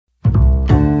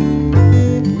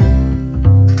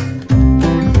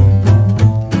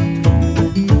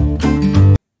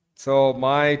So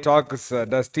my talk is,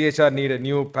 does THR need a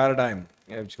new paradigm,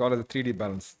 which call it the 3D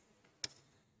balance.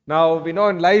 Now we know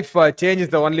in life change is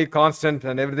the only constant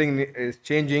and everything is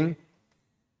changing.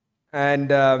 And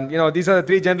these are the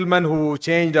three gentlemen who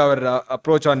changed our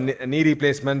approach on knee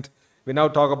replacement. We now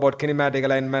talk about kinematic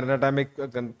alignment, anatomic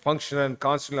functional and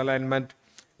constant alignment.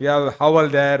 We have Howell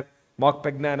there, Mark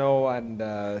Pegnano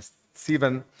and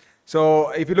Steven.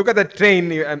 So if you look at the train,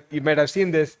 you might have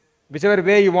seen this. Whichever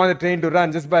way you want the train to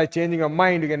run, just by changing your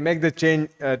mind, you can make the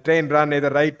train run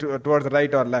either towards the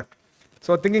right or left.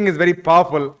 So thinking is very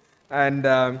powerful. And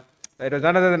it was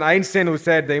none other than Einstein who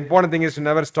said the important thing is to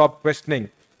never stop questioning.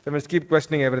 So we must keep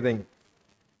questioning everything.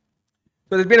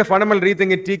 So there's been a fundamental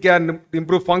rethink in TCAR to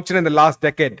improve function in the last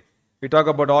decade. We talk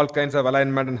about all kinds of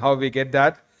alignment and how we get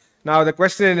that. Now the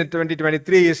question in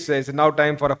 2023 is it now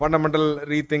time for a fundamental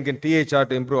rethink in THR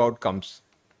to improve outcomes?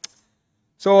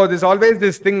 So there's always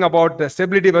this thing about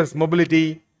stability versus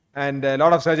mobility, and a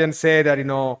lot of surgeons say that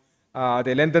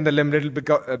they lengthen the limb a little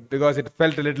because it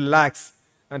felt a little lax,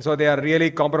 and so they are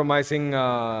really compromising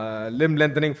limb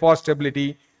lengthening for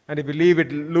stability. And if you leave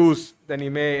it loose, then you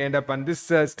may end up. And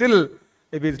this still,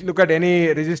 if you look at any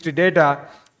registry data,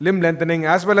 limb lengthening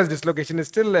as well as dislocation is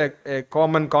still a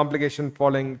common complication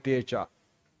following THR.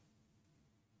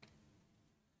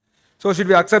 So should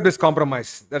we accept this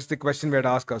compromise? That's the question we had to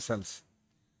ask ourselves.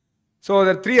 So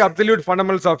there are three absolute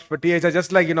fundamentals of THR,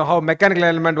 just like how mechanical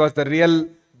alignment was the real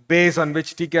base on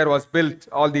which TCAR was built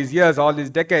all these years, all these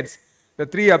decades. The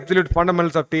three absolute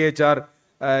fundamentals of THR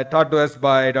taught to us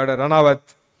by Dr. Ranawat.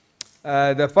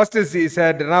 The first is,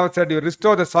 Ranawat said, you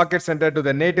restore the socket center to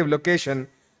the native location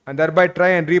and thereby try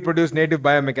and reproduce native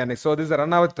biomechanics. So this is the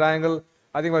Ranawat triangle,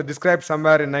 I think was described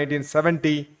somewhere in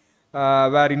 1970,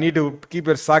 where you need to keep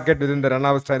your socket within the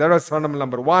Ranawat triangle. That was fundamental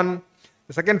number one.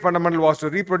 The second fundamental was to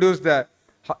reproduce the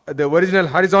original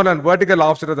horizontal and vertical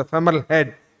offset of the femoral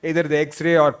head, either the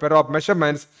X-ray or per-op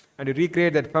measurements, and to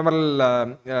recreate that femoral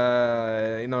the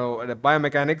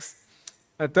biomechanics.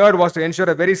 The third was to ensure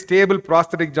a very stable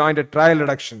prosthetic joint at trial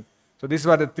reduction. So these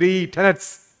were the three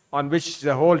tenets on which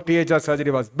the whole THR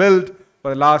surgery was built for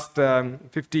the last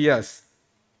 50 years.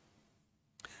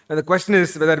 Now the question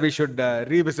is whether we should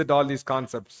revisit all these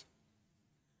concepts.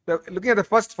 Looking at the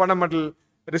first fundamental,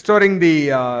 restoring the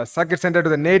socket center to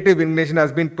the native inclination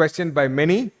has been questioned by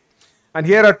many. And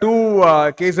here are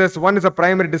two cases. One is a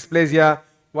primary dysplasia.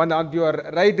 One on your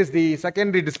right is the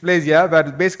secondary dysplasia, where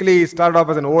it basically started off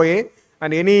as an OA,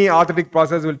 and any arthritic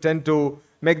process will tend to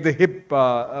make the hip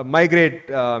migrate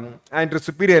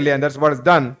anterosuperiorly, and that's what is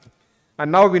done.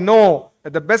 And now we know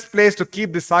that the best place to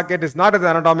keep the socket is not at the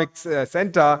anatomic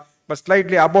center, but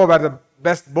slightly above where the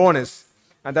best bone is.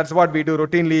 And that's what we do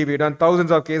routinely. We've done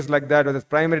thousands of cases like that, whether it's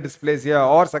primary dysplasia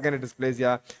or secondary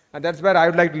dysplasia. And that's where I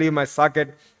would like to leave my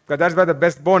socket, because that's where the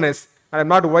best bone is. And I'm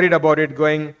not worried about it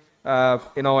going a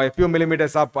few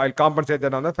millimeters up. I'll compensate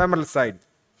that on the femoral side.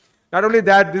 Not only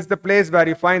that, this is the place where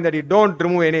you find that you don't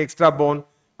remove any extra bone,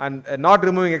 and not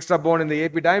removing extra bone in the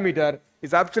AP diameter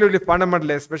is absolutely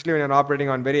fundamental, especially when you're operating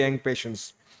on very young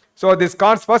patients. So this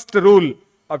first rule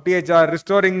of THR,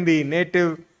 restoring the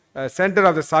native center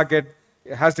of the socket,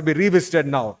 has to be revisited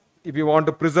now if you want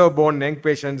to preserve bone in young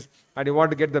patients and you want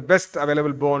to get the best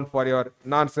available bone for your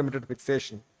non-cemented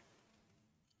fixation.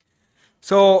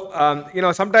 So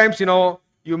sometimes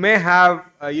you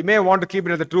may want to keep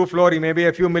it at the true floor. You may be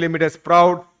a few millimeters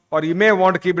proud, or you may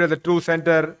want to keep it at the true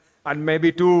center and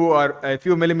maybe 2 or a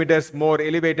few millimeters more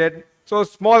elevated. So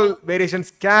small variations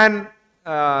can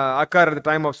occur at the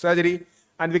time of surgery,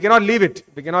 and we cannot leave it.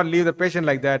 We cannot leave the patient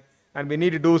like that, and we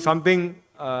need to do something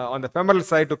on the femoral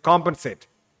side to compensate.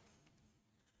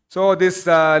 So this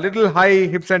little high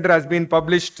hip center has been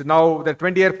published now, the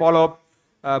 20-year follow-up,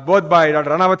 both by Dr.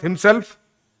 Ranawat himself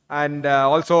and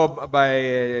also by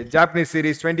a Japanese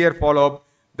series, 20-year follow-up,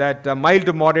 that mild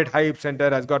to moderate high hip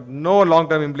center has got no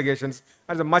long-term implications.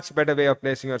 That's a much better way of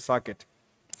placing your socket.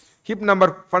 Hip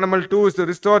number fundamental 2 is to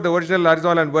restore the original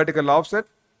horizontal and vertical offset.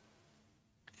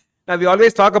 Now we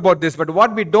always talk about this, but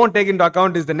what we don't take into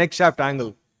account is the neck shaft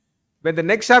angle. When the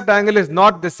neck shaft angle is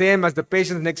not the same as the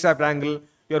patient's neck shaft angle,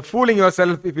 you're fooling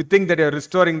yourself if you think that you're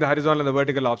restoring the horizontal and the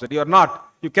vertical offset. You're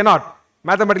not. You cannot.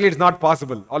 Mathematically, it's not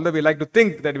possible. Although we like to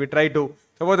think that we try to.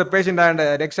 Suppose the patient had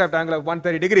a neck shaft angle of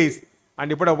 130 degrees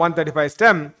and you put a 135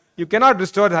 stem, you cannot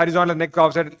restore the horizontal neck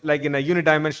offset like in a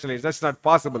unidimensionally. That's not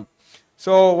possible.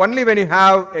 So only when you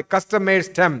have a custom-made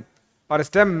stem or a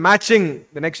stem matching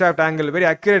the neck shaft angle very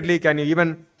accurately can you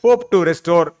even hope to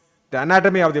restore the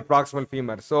anatomy of the proximal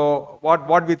femur. So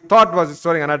what we thought was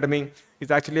restoring anatomy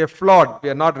is actually a flawed. We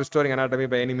are not restoring anatomy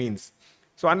by any means.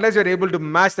 So unless you're able to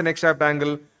match the neck shaft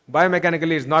angle,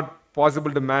 biomechanically it's not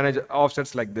possible to manage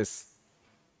offsets like this.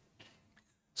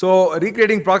 So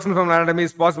recreating proximal femoral anatomy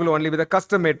is possible only with a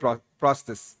custom-made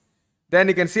prosthesis. Then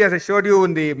you can see, as I showed you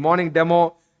in the morning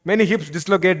demo, many hips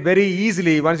dislocate very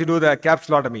easily once you do the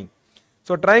capsulotomy.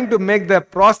 So trying to make the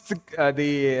prosthetic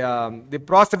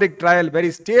trial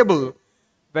very stable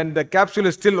when the capsule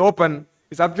is still open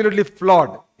is absolutely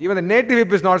flawed. Even the native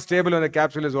hip is not stable when the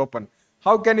capsule is open.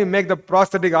 How can you make the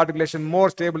prosthetic articulation more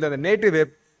stable than the native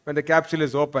hip when the capsule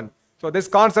is open? So this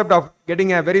concept of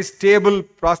getting a very stable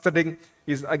prosthetic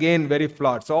is again very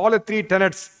flawed. So all the three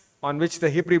tenets on which the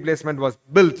hip replacement was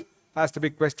built has to be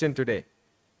questioned today.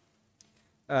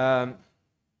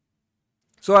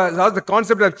 So as the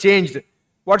concept have changed,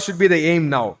 what should be the aim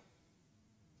now?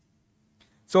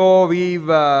 So we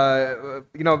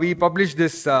published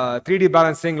this 3D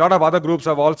balancing. A lot of other groups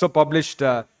have also published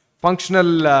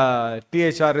functional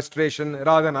THR restoration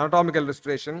rather than anatomical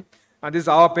restoration. And this is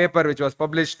our paper, which was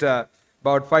published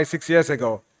about 5-6 years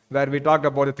ago, where we talked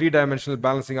about the three-dimensional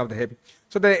balancing of the hip.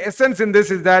 So the essence in this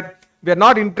is that we are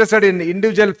not interested in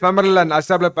individual femoral and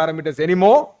acetabular parameters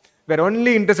anymore. We are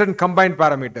only interested in combined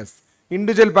parameters.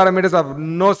 Individual parameters have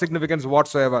no significance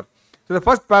whatsoever. So the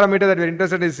first parameter that we are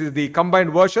interested in is the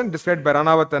combined version described by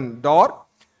Ranawat and Dor.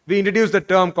 We introduced the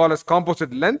term called as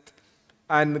composite length,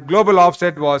 and global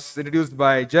offset was introduced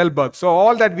by Gelberg. So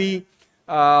all that we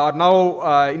are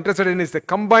now interested in is the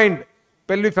combined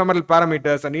pelvifemoral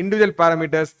parameters, and individual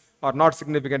parameters are not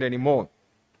significant anymore.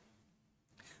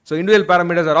 So individual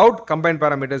parameters are out, combined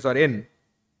parameters are in.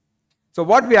 So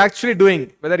what we are actually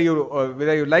doing, whether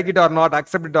you like it or not,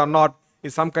 accept it or not,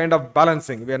 is some kind of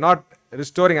balancing. We are not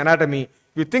restoring anatomy. If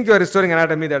you think you are restoring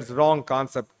anatomy, that's the wrong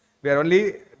concept. We are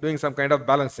only doing some kind of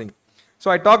balancing. So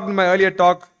I talked in my earlier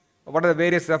talk, what are the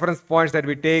various reference points that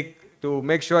we take to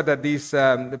make sure that these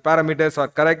the parameters are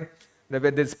correct,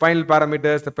 the spinal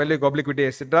parameters, the pelvic obliquity,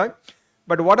 etc.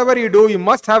 But whatever you do, you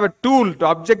must have a tool to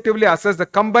objectively assess the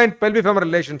combined pelvifemoral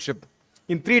relationship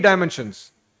in 3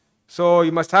 dimensions. So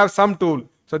you must have some tool.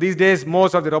 So these days,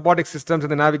 most of the robotic systems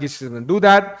and the navigation systems do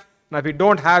that. Now, if you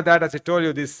don't have that, as I told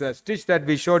you, this stitch that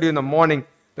we showed you in the morning,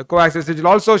 the coaxial stitch will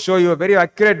also show you a very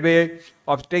accurate way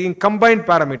of taking combined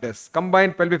parameters,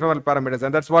 combined pelvifemoral parameters,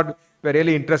 and that's what we're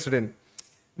really interested in.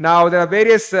 Now, there are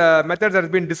various methods that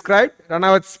have been described,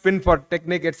 Ranawat's spin for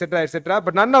technique, etc.,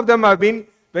 but none of them have been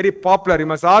very popular. You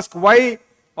must ask why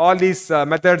all these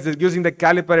methods using the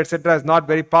caliper, etc., is not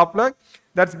very popular.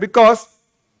 That's because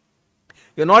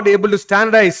you're not able to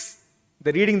standardize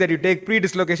the reading that you take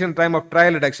pre-dislocation time of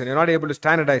trial reduction. You're not able to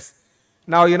standardize.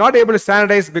 Now, you're not able to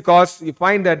standardize because you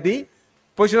find that the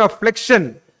position of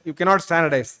flexion, you cannot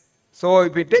standardize. So,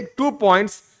 if you take 2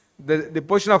 points, the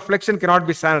position of flexion cannot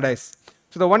be standardized.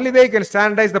 So, the only way you can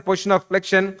standardize the position of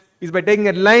flexion is by taking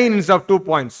a line instead of 2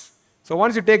 points. So,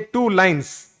 once you take 2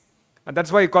 lines, and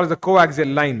that's why you call it the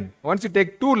coaxial line. Once you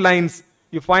take 2 lines,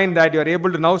 you find that you are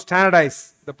able to now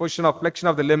standardize the position of flexion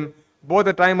of the limb, both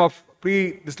the time of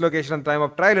pre-dislocation and time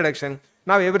of trial reduction.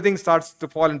 Now everything starts to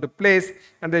fall into place,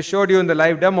 and they showed you in the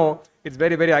live demo, it's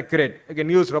very, very accurate. You can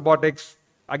use robotics,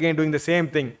 again doing the same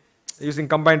thing, using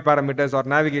combined parameters or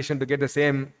navigation to get the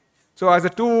same. So as the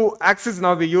 2 axes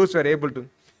now we use, we are able to.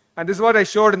 And this is what I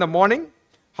showed in the morning.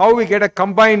 How we get a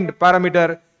combined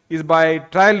parameter is by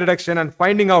trial reduction and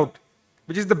finding out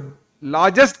which is the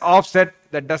largest offset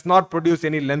that does not produce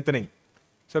any lengthening.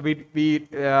 So we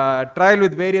trial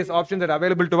with various options that are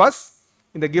available to us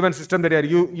in the given system that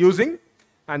you are using.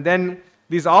 And then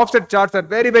these offset charts are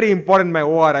very, very important in my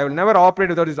OR. I will never operate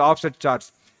without these offset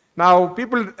charts. Now,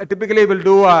 people typically will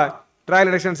do a trial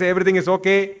reduction and say everything is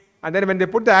okay. And then when they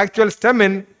put the actual stem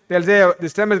in, they'll say the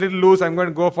stem is a little loose, I'm going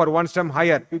to go for 1 stem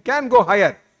higher. You can go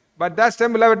higher, but that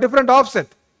stem will have a different offset.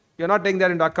 You're not taking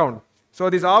that into account. So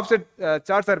these offset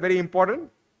charts are very important.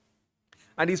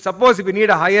 And if we need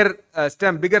a higher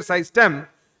stem, bigger size stem,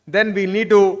 then we need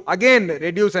to again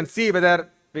reduce and see whether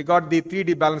we got the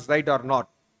 3D balance right or not.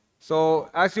 So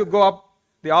as you go up,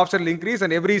 the offset will increase,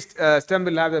 and every stem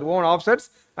will have their own offsets,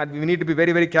 and we need to be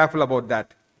very, very careful about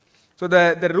that. So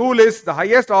the rule is the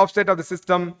highest offset of the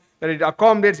system that it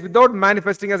accommodates without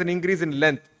manifesting as an increase in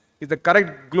length is the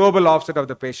correct global offset of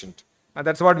the patient. And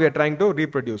that's what we are trying to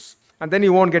reproduce. And then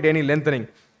you won't get any lengthening.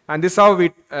 And this is how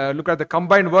we look at the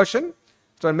combined version.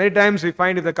 So many times we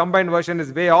find if the combined version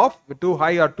is way off, too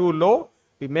high or too low,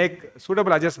 we make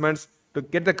suitable adjustments to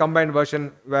get the combined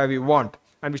version where we want.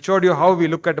 And we showed you how we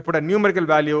look at to put a numerical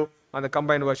value on the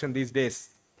combined version these days.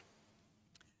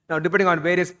 Now, depending on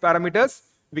various parameters,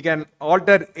 we can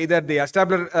alter either the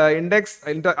acetabular index,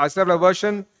 acetabular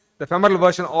version, the femoral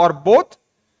version, or both.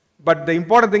 But the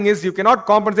important thing is you cannot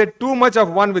compensate too much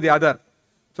of one with the other.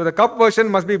 So the cup version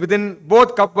must be within,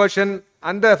 both cup version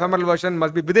and the femoral version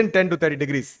must be within 10 to 30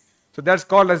 degrees. So that's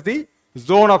called as the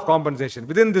zone of compensation.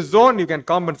 Within this zone you can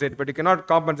compensate, but you cannot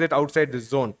compensate outside this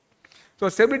zone. So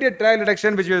stability at trial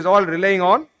reduction, which is all relying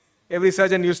on, every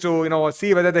surgeon used to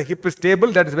see whether the hip is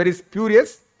stable. That is very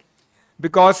spurious,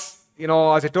 because as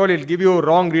I told you, it will give you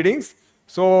wrong readings.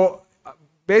 So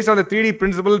based on the 3D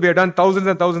principle, we have done thousands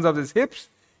and thousands of these hips.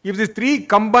 If these three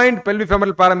combined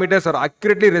pelvic-femoral parameters are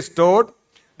accurately restored,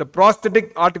 the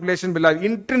prosthetic articulation will have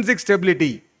intrinsic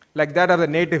stability like that of the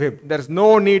native hip. There is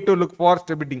no need to look for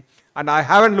stability. And I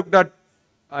haven't looked at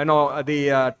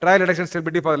the trial reduction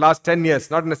stability for the last 10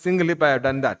 years. Not in a single hip I have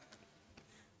done that.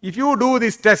 If you do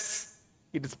these tests,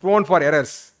 it is prone for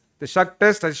errors. The shuck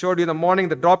test I showed you in the morning,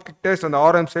 the drop kick test and the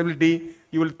RM stability,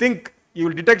 you will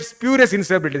detect spurious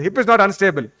instability. The hip is not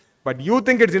unstable, but you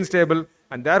think it's unstable,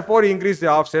 and therefore you increase the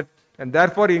offset, and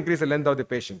therefore you increase the length of the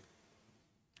patient.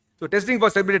 So testing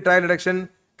for stability trial reduction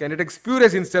can detect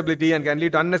spurious instability and can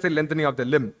lead to unnecessary lengthening of the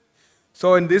limb.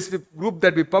 So in this group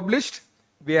that we published,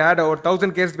 we had over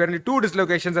 1,000 cases, we had only 2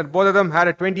 dislocations, and both of them had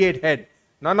a 28 head.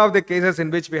 None of the cases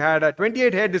in which we had a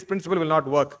 28 head, this principle will not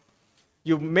work.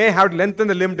 You may have to lengthen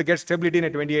the limb to get stability in a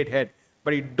 28 head,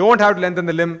 but you don't have to lengthen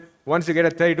the limb once you get a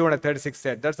 32 and a 36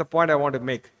 head. That's the point I want to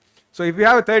make. So if you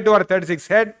have a 32 or a 36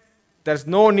 head, there's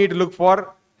no need to look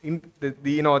for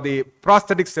the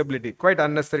prosthetic stability. Quite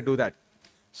unnecessary to do that.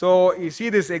 So you see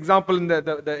this example in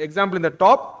the example in the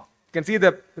top. You can see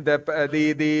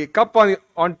the cup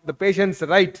on the patient's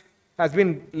right has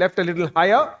been left a little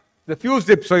higher. The fused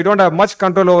hip, so you don't have much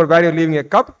control over where you're leaving a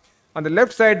cup. On the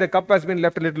left side, the cup has been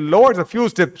left a little lower. It's a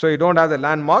fused hip, so you don't have the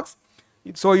landmarks.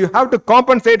 So you have to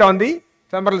compensate on the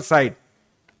femoral side.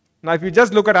 Now, if you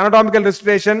just look at anatomical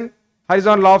restoration,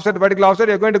 horizontal offset, vertical offset,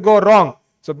 you're going to go wrong.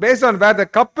 So based on where the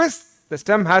cup is, the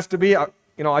stem has to be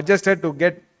adjusted to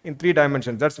get in 3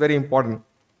 dimensions. That's very important.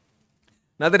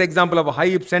 Another example of a high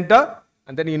hip center,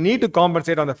 and then you need to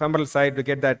compensate on the femoral side to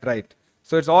get that right.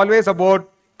 So it's always about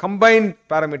combined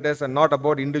parameters and not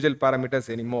about individual parameters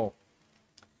anymore.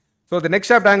 So the neck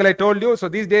shaft angle I told you, so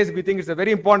these days we think it's a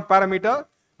very important parameter.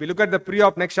 We look at the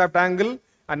pre-op neck shaft angle,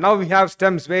 and now we have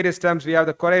stems, various stems. We have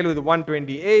the chorial with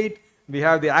 128, we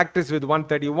have the actis with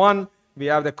 131, we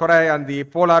have the chori and the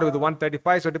polar with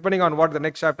 135. So depending on what the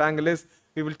neck shaft angle is,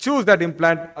 we will choose that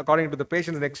implant according to the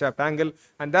patient's neck shaft angle,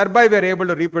 and thereby we are able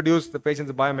to reproduce the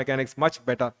patient's biomechanics much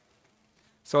better.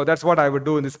 So that's what I would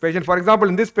do in this patient. For example,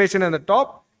 in this patient on the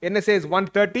top, NSA is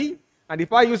 130, and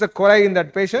if I use a chori in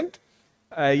that patient,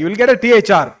 you will get a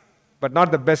THR, but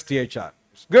not the best THR.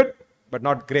 It's good, but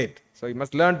not great. So you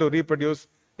must learn to reproduce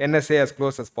NSA as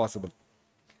close as possible.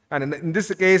 And in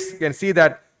this case, you can see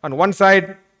that on one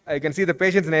side, you can see the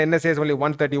patient's NSA is only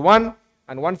 131.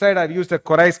 On one side, I've used a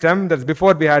chori stem. That's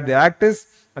before we had the actis.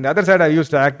 On the other side, I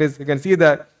used the actis. You can see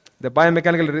that the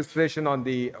biomechanical restoration on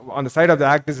the side of the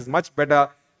actis is much better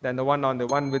than the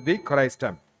one with the chori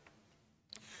stem.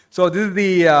 So this is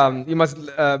the, you must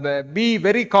be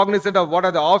very cognizant of what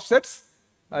are the offsets.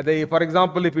 For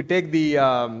example, if you take the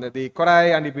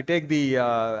chori and if you take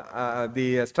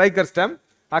the striker stem,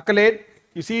 accolade,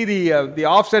 you see the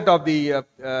offset of the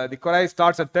chori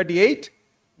starts at 38.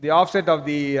 The offset of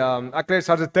the accolade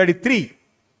starts at 33.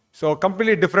 So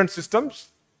completely different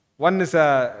systems. One is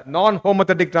a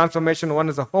non-homothetic transformation, one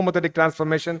is a homothetic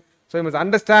transformation. So you must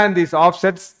understand these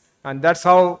offsets, and that's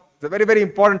how it's a very, very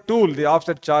important tool, the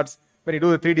offset charts, when you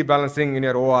do the 3D balancing in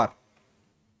your OR.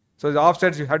 So the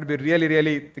offsets, you have to be really,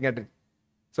 really thinking at it.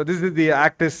 So this is the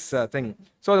actis thing.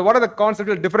 So what are the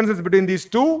conceptual differences between these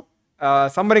two?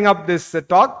 Summing up this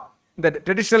talk, the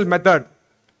traditional method,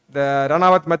 the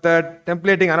Ranawat method,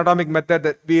 templating anatomic method,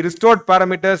 that we restored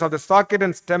parameters of the socket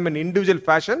and stem in individual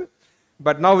fashion.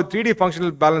 But now with 3D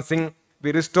functional balancing,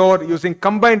 we restore using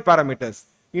combined parameters.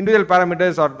 Individual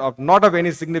parameters are not of any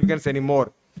significance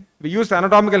anymore. We use the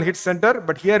anatomical hit center,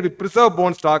 but here we preserve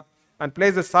bone stock and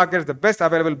place the socket as the best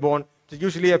available bone, which is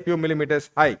usually a few millimeters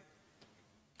high.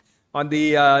 On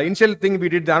the initial thing, we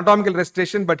did the anatomical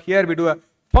restoration, but here we do a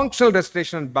functional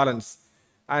restoration and balance.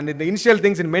 And in the initial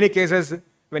things, in many cases,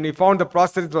 when we found the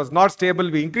prosthesis was not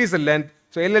stable, we increased the length.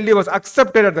 So LLD was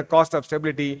accepted at the cost of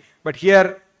stability, but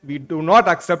here we do not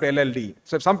accept LLD.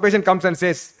 So if some patient comes and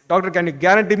says, doctor, can you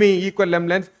guarantee me equal limb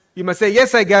length? You must say,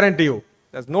 yes, I guarantee you.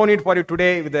 There's no need for you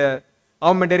today with the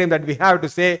armamentarium that we have to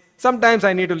say, sometimes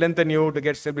I need to lengthen you to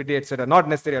get stability, etc. Not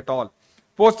necessary at all.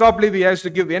 Post-oply, we used to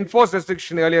give enforced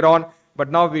restriction earlier on,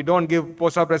 but now we don't give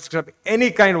post-op restriction of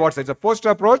any kind whatsoever. It's a post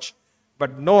approach,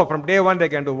 but no, from day one they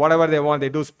can do whatever they want. They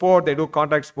do sport, they do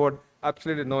contact sport,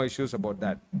 absolutely no issues about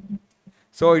that.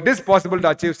 So it is possible to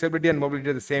achieve stability and mobility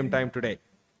at the same time today.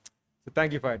 So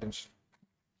thank you for your attention.